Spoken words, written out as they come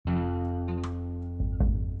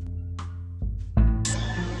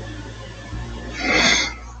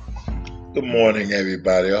Good morning,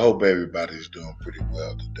 everybody. I hope everybody's doing pretty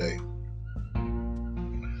well today.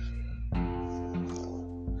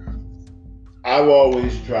 I've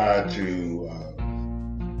always tried to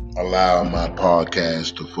allow my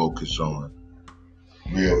podcast to focus on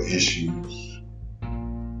real issues,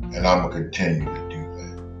 and I'm going to continue to do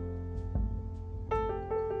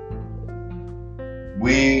that.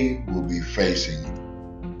 We will be facing,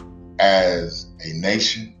 as a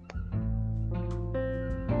nation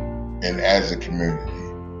and as a community,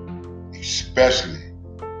 especially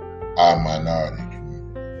our minority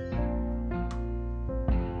community,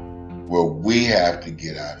 where we have to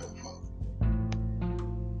get out of vote.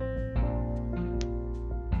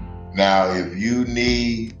 Now, if you're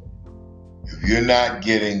not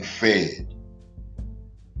getting fed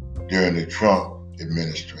during the Trump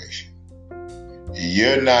administration,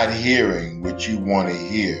 you're not hearing what you want to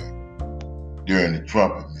hear during the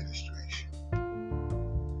Trump administration,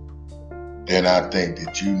 then I think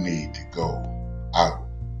that you need to go out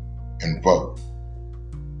and vote.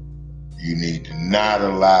 You need to not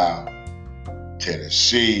allow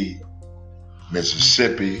Tennessee,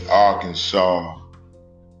 Mississippi, Arkansas,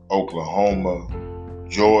 Oklahoma,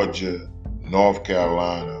 Georgia, North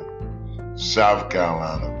Carolina, South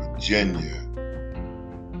Carolina, Virginia,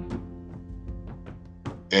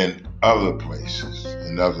 and other places,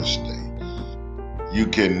 in other states. You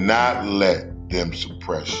cannot let them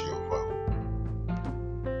suppress your vote.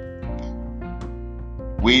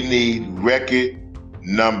 We need record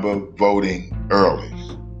number voting early.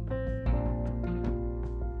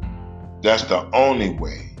 That's the only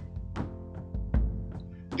way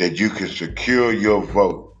that you can secure your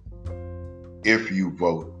vote if you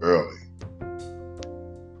vote early.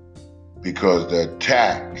 Because the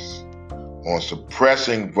attacks on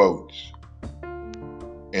suppressing votes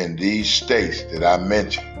in these states that I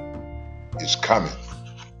mentioned is coming.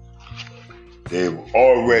 They've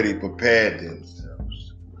already prepared themselves.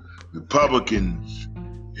 Republicans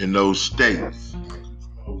in those states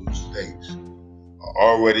are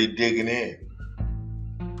already digging in.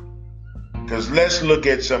 Because let's look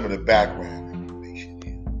at some of the background information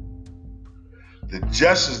here. The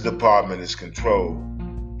Justice Department is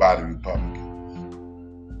controlled by the Republicans.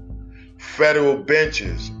 Federal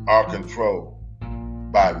benches are controlled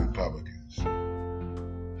by Republicans.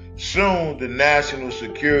 Soon, the National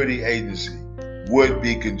Security Agency would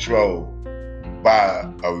be controlled by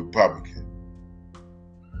a Republican.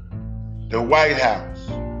 The White House,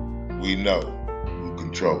 we know who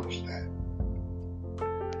controls that.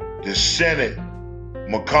 The Senate,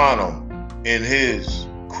 McConnell and his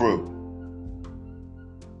crew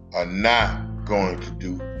are not going to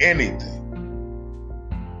do anything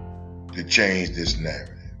to change this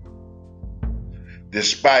narrative.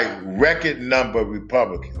 Despite record number of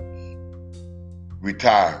Republicans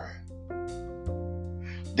retiring,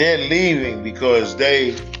 they're leaving because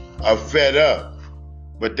they are fed up,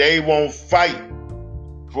 but they won't fight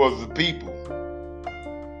for the people.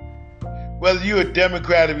 Whether you're a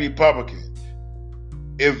Democrat or Republican,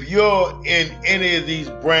 if you're in any of these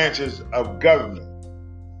branches of government,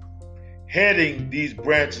 heading these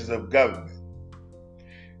branches of government,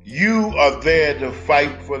 you are there to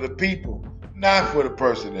fight for the people, not for the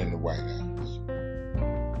person in the White House.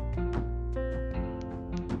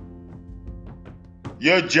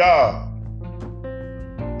 Your job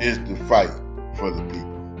is to fight for the people.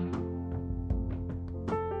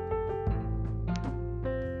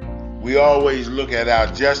 We always look at our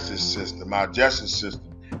justice system. Our justice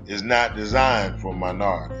system is not designed for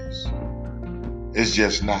minorities. It's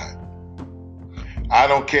just not. I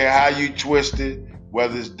don't care how you twist it,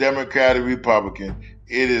 whether it's Democrat or Republican,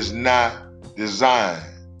 it is not designed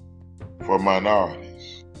for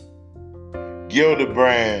minorities.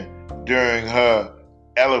 Gillibrand, during her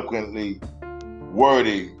eloquently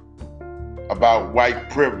wording about white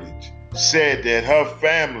privilege, said that her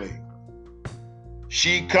family,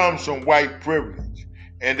 she comes from white privilege,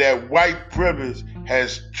 and that white privilege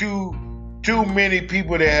has too many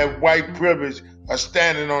people that have white privilege are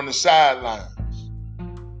standing on the sidelines.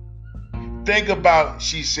 Think about,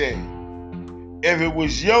 she said, if it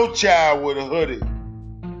was your child with a hoodie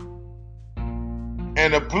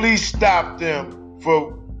and the police stopped them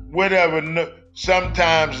for whatever,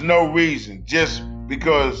 sometimes no reason, just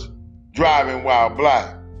because driving while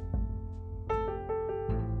black,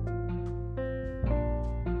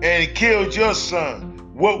 and he killed your son,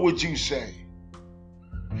 what would you say?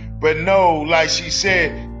 But no, like she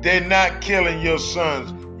said, they're not killing your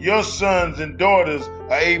sons. Your sons and daughters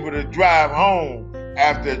are able to drive home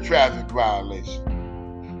after a traffic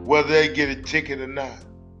violation, whether they get a ticket or not.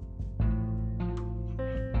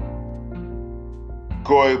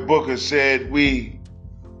 Cory Booker said we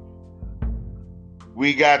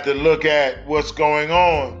got to look at what's going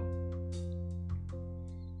on.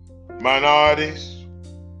 Minorities,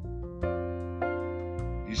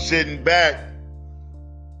 you sitting back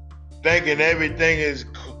thinking everything is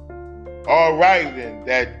all right and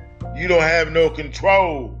that you don't have no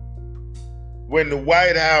control when the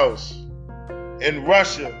White House in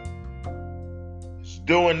Russia is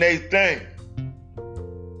doing their thing.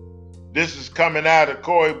 This is coming out of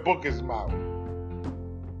Cory Booker's mouth.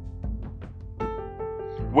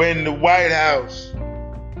 When the White House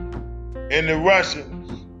and the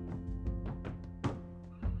Russians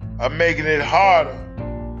are making it harder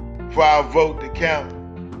for our vote to count.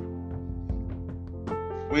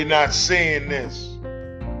 We're not seeing this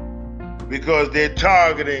because they're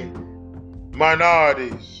targeting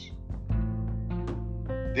minorities.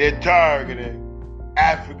 They're targeting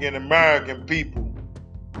African American people.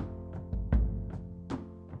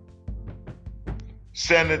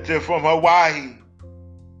 Senator from Hawaii,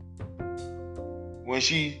 when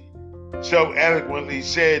she so eloquently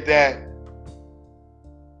said that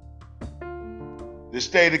the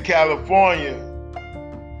state of California,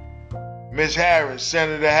 Miss Harris,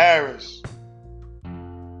 Senator Harris,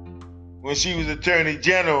 when she was Attorney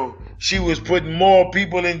General, she was putting more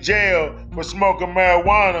people in jail for smoking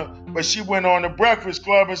marijuana, but she went on the Breakfast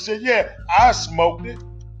Club and said, yeah, I smoked it.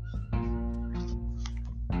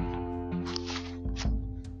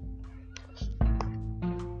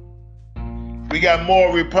 We got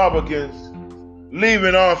more Republicans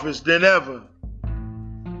leaving office than ever,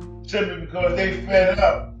 simply because they fed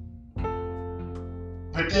up.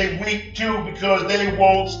 But they weak too because they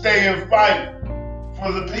won't stay and fight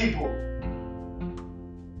for the people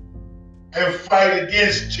and fight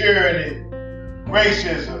against tyranny,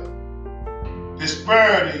 racism,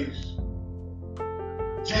 disparities,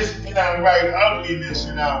 just downright ugliness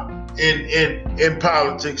in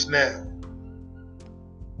politics now.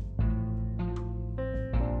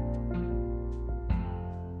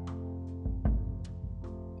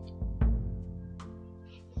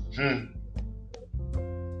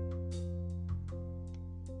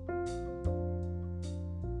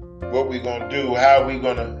 What we gonna do? How are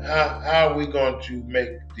we going to make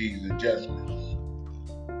these adjustments?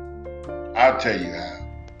 I'll tell you how.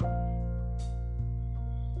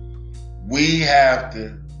 We have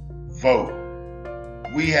to vote.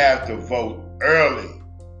 We have to vote early.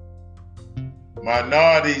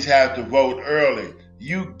 Minorities have to vote early.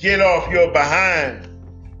 You get off your behind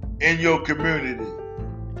in your community.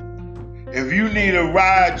 If you need a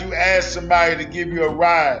ride, you ask somebody to give you a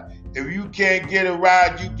ride. If you can't get a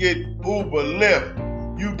ride, you get Uber, Lyft.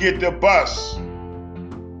 You get the bus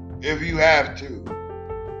if you have to.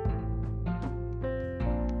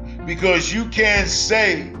 Because you can't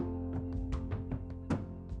say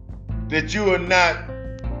that you are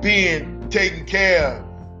not being taken care of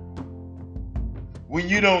when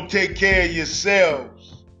you don't take care of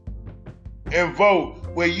yourselves and vote,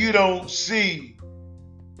 where you don't see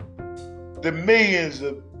the millions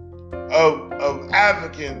of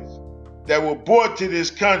Africans that were brought to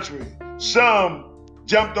this country. Some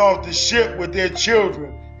jumped off the ship with their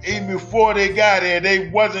children. Even before they got here, they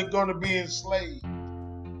wasn't going to be enslaved.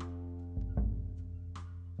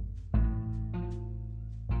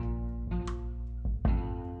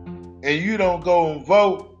 And you don't go and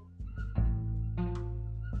vote.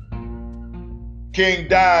 King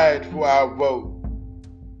died for our vote.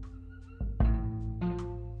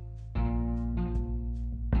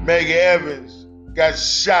 Medgar Evans got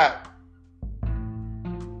shot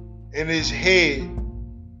in his head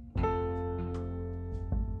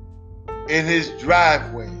in his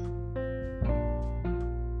driveway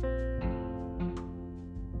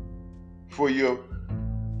for you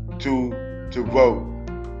to vote.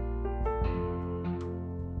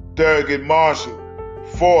 Thurgood Marshall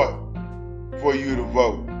fought for you to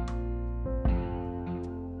vote.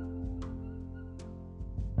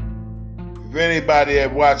 If anybody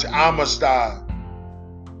had watched Amistad,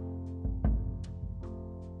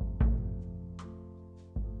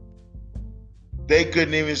 they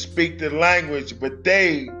couldn't even speak the language, but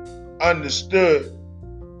they understood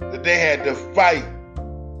that they had to fight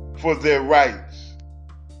for their rights.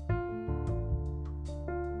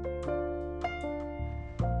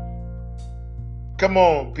 Come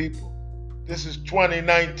on, people. This is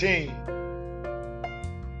 2019.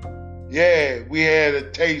 Yeah, we had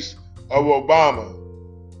a taste of Obama,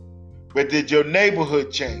 but did your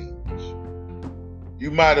neighborhood change?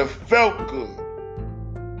 You might have felt good,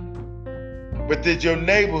 but did your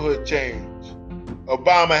neighborhood change?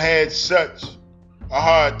 Obama had such a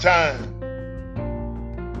hard time.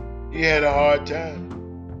 He had a hard time.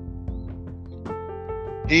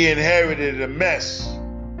 he inherited a mess.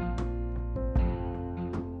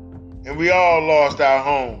 And we all lost our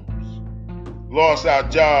homes, lost our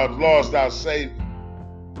jobs, lost our savings.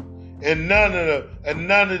 And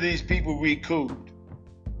none of these people recouped.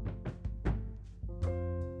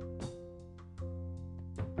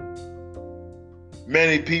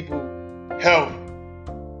 Many people health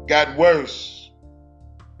got worse.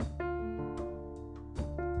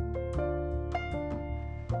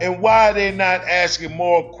 And why are they not asking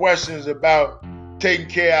more questions about taking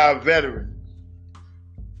care of our veterans?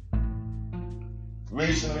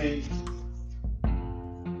 Recently,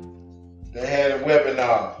 they had a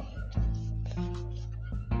webinar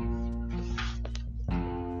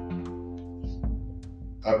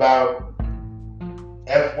about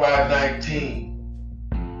FY19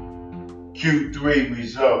 Q3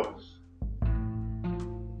 results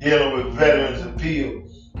dealing with veterans appeals.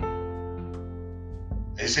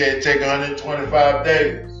 They said it take 125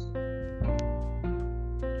 days.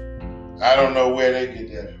 I don't know where they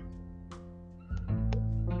get that from.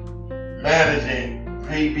 Managing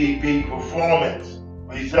VBP performance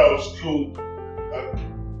results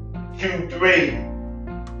Q3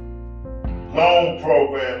 loan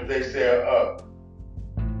programs, they say, are up.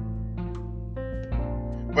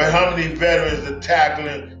 But how many veterans are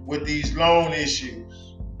tackling with these loan issues?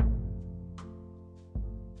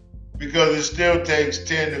 Because it still takes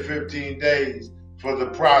 10 to 15 days for the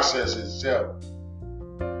process itself.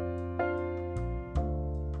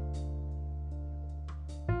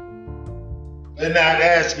 They're not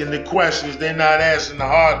asking the questions, they're not asking the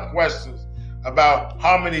hard questions about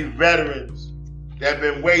how many veterans that have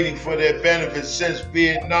been waiting for their benefits since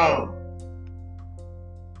Vietnam.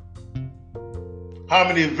 How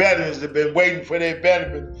many veterans have been waiting for their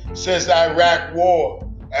benefits since Iraq War,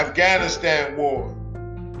 Afghanistan War?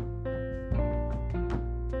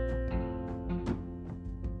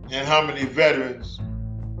 And how many veterans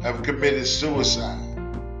have committed suicide?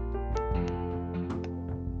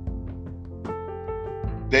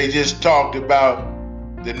 They just talked about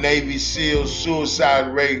the Navy SEALs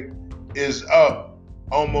suicide rate is up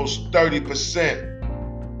almost 30%.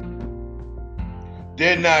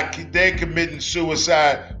 They're committing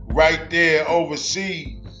suicide right there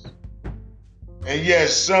overseas. And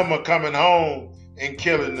yes, some are coming home and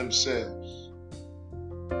killing themselves.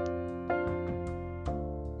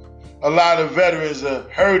 A lot of veterans are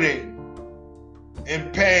hurting, in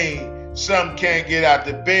pain. Some can't get out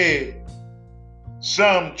of bed.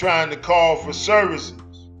 Some trying to call for services.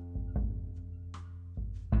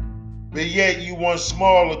 But yet you want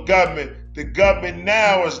smaller government. The government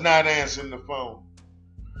now is not answering the phone.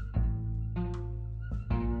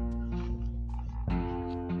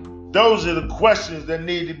 Those are the questions that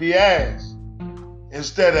need to be asked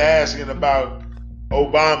instead of asking about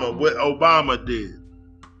Obama, what Obama did.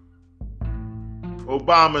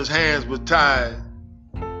 Obama's hands were tied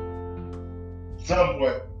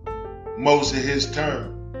somewhat most of his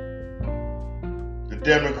term. The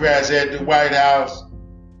Democrats had the White House.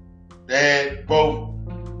 They had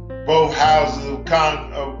both houses of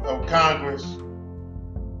Congress,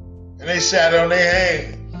 and they sat on their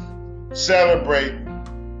hands celebrating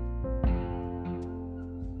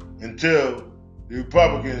until the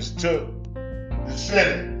Republicans took the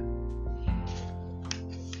Senate.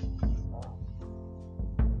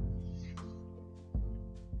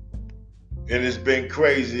 And it's been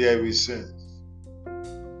crazy ever since.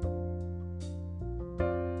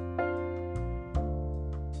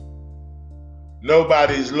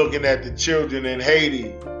 Nobody's looking at the children in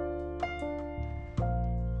Haiti.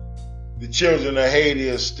 The children of Haiti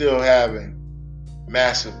are still having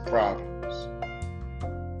massive problems.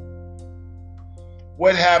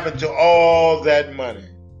 What happened to all that money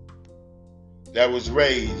that was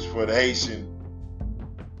raised for the Haitian?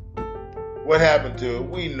 What happened to it?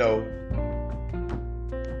 We know.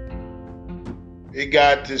 It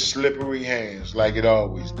got to slippery hands like it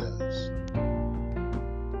always does.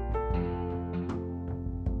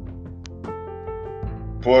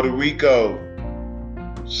 Puerto Rico,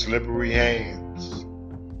 slippery hands.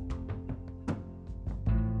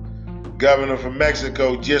 Governor from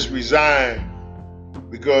Mexico just resigned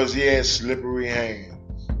because he had slippery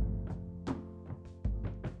hands.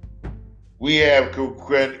 We have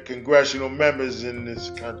congressional members in this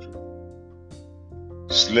country.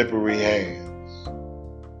 Slippery hands.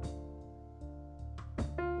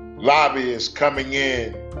 Lobbyists coming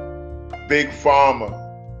in, Big Pharma,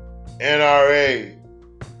 NRA,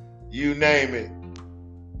 you name it.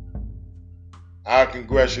 Our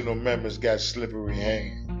congressional members got slippery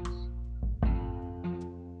hands.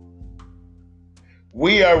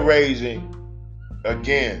 We are raising,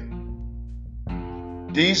 again,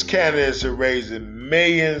 These candidates are raising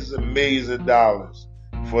millions and millions of dollars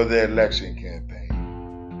for their election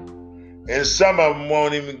campaign. And some of them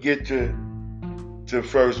won't even get to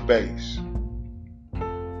first base.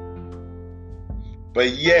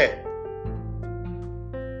 But yet,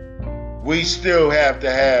 we still have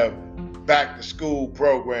to have back to school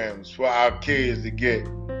programs for our kids to get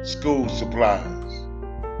school supplies.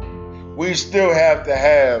 We still have to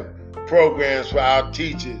have programs for our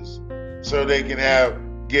teachers so they can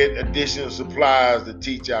get additional supplies to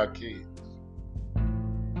teach our kids.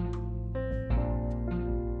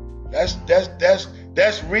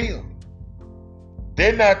 That's real.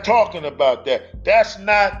 They're not talking about that. That's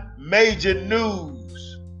not major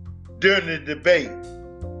news during the debate.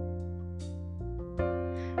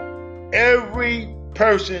 Every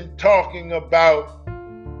person talking about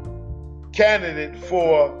candidate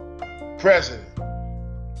for president,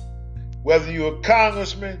 whether you're a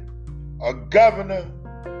congressman, a governor,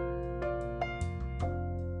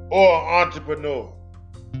 or an entrepreneur.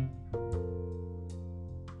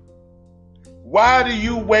 Why do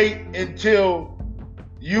you wait until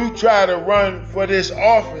you try to run for this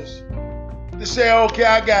office to say, okay,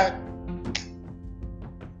 I got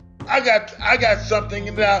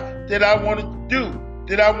something that I want to do,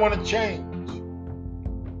 that I want to change?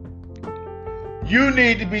 You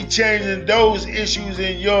need to be changing those issues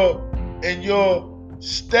in your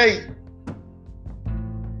state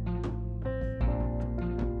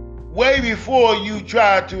way before you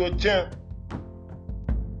try to attempt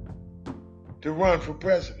to run for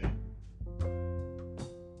president.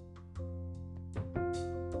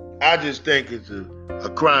 I just think it's a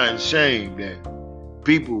crying shame that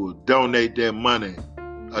people will donate their money,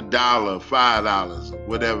 $1, $5,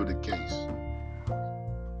 whatever the case,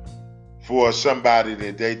 for somebody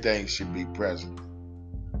that they think should be president.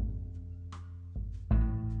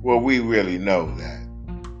 Well, we really know that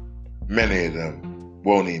many of them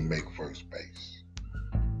won't even make first base.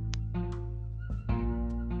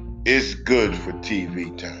 It's good for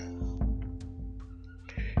TV time.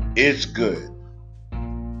 It's good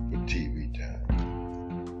for TV time.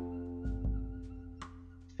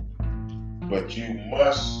 But you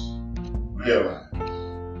must realize,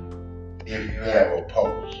 if you have a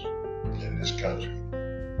pulse in this country,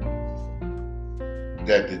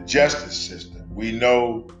 that the justice system, we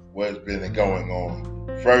know what's been going on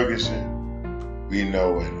in Ferguson, we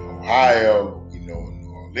know in Ohio, we know in New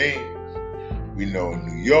Orleans, we know in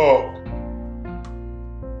New York,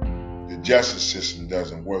 the justice system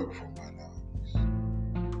doesn't work for minorities.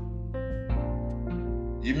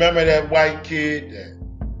 You remember that white kid that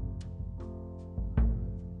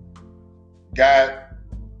got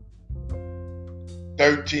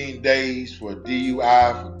 13 days for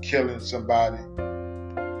DUI for killing somebody?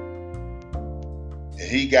 And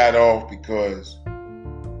he got off because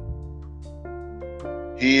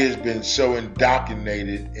he has been so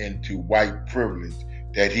indoctrinated into white privilege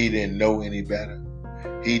that he didn't know any better.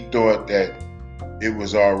 He thought that it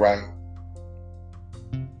was all right.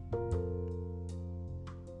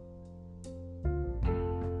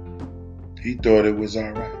 He thought it was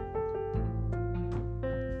all right.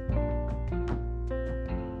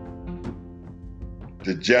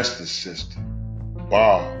 The justice system,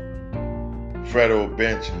 bar, federal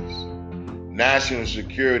benches, National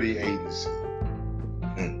Security Agency,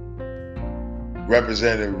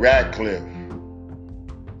 Representative Ratcliffe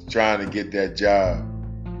trying to get that job,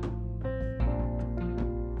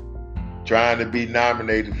 trying to be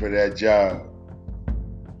nominated for that job.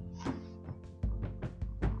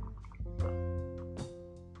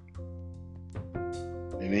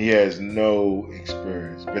 And he has no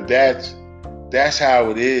experience. But that's how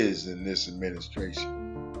it is in this administration.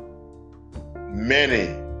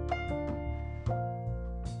 Many,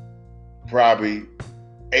 probably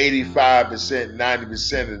 85%,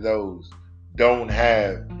 90% of those don't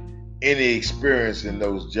have any experience in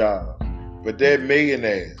those jobs. But they're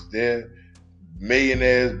millionaires. They're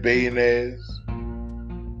millionaires, billionaires.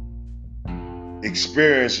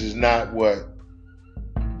 Experience is not what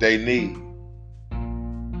they need.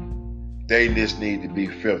 They just need to be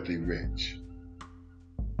filthy rich.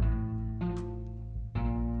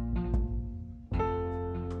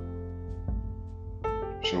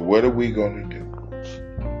 So what are we going to do?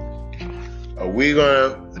 Are we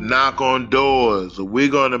going to knock on doors? Are we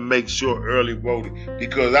going to make sure early voting?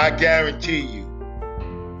 Because I guarantee you,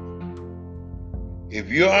 if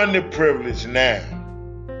you're underprivileged now,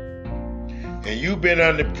 and you've been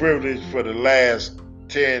underprivileged for the last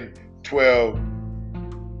 10, 12,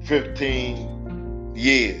 15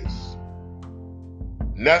 years,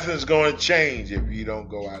 nothing's going to change if you don't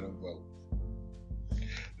go out and vote.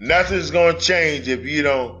 Nothing's going to change if you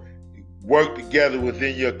don't work together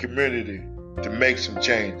within your community to make some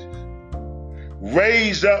changes.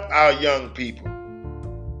 Raise up our young people.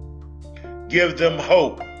 Give them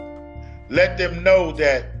hope. Let them know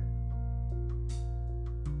that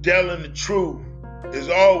telling the truth is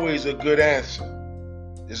always a good answer.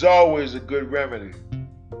 It's always a good remedy.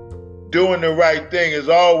 Doing the right thing is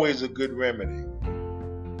always a good remedy.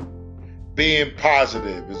 Being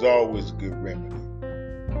positive is always a good remedy.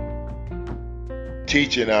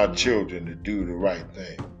 Teaching our children to do the right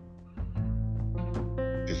thing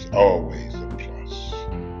is always a plus,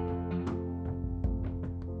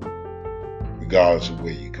 regardless of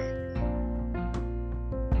where you come from.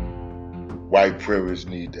 White privilege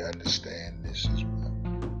need to understand this as well,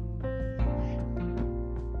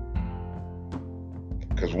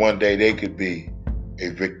 because one day they could be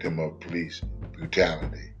a victim of police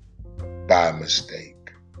brutality by mistake.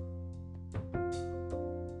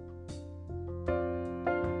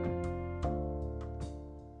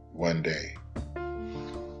 One day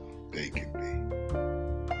they can be.